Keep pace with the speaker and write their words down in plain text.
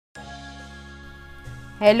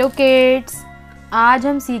Hello kids, आज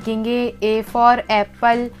हम सीखेंगे A for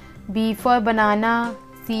Apple, B for banana,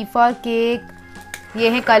 C for cake. ये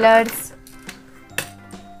हैं colours.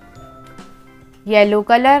 Yellow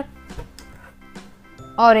colour,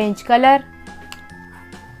 orange colour,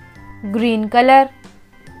 green colour,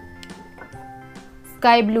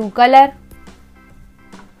 sky blue colour,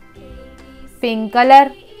 pink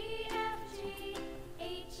colour,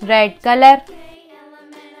 red colour.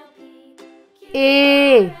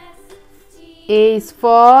 A is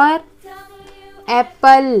for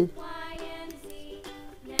apple.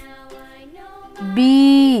 B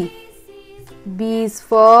is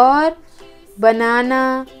for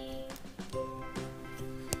banana.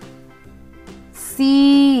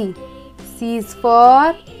 C is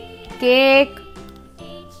for cake.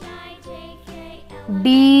 D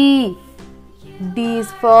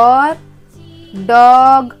is for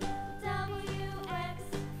dog.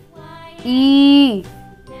 E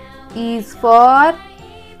is for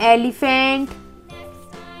elephant.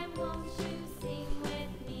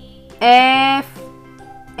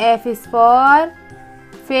 F is for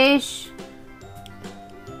fish.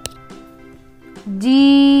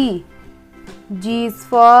 G is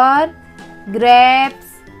for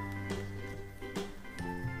grapes.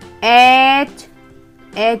 H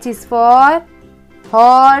is for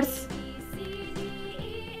horse.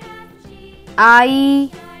 I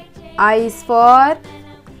is for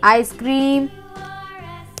ice cream.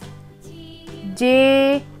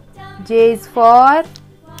 J is for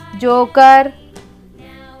joker.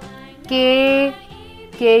 K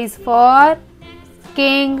is for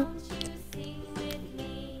king.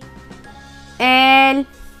 L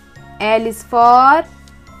is for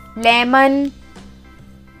lemon.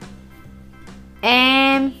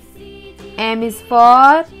 M is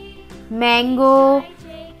for mango.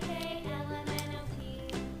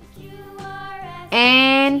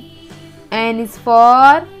 N is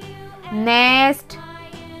for nest.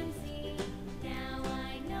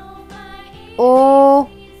 O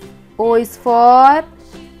is for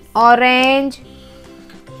orange.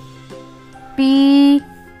 P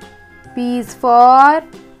is for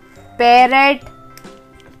parrot.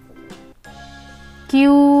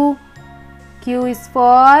 Q is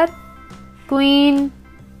for queen.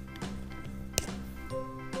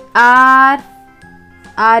 R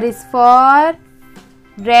is for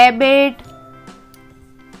rabbit.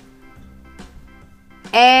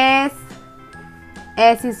 S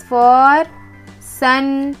is for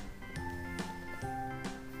sun.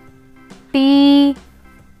 T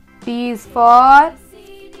is for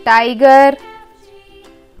tiger.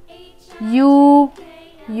 U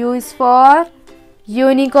is for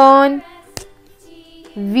unicorn.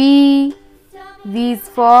 V is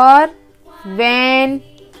for van.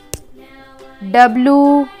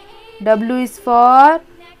 W is for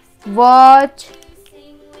watch.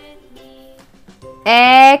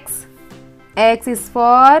 X is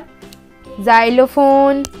for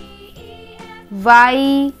xylophone.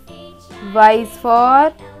 Y is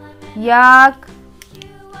for yak.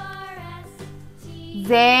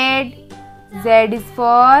 Z is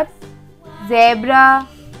for zebra.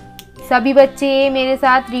 सभी बच्चे मेरे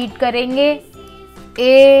साथ read करेंगे।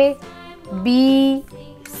 A B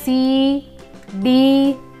C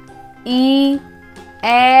D E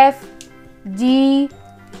F G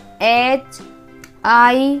H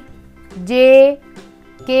I J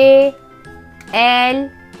K L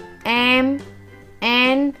M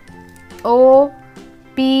N O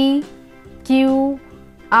P Q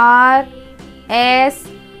R S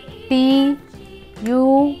T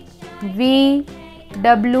U V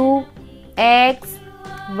W X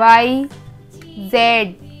Y Z।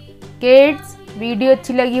 Kids, video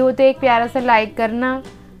अच्छी लगी हो तो एक प्यारा सा लाइक करना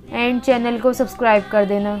एंड चैनल को subscribe कर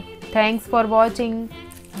देना। Thanks for watching.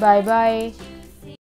 Bye bye.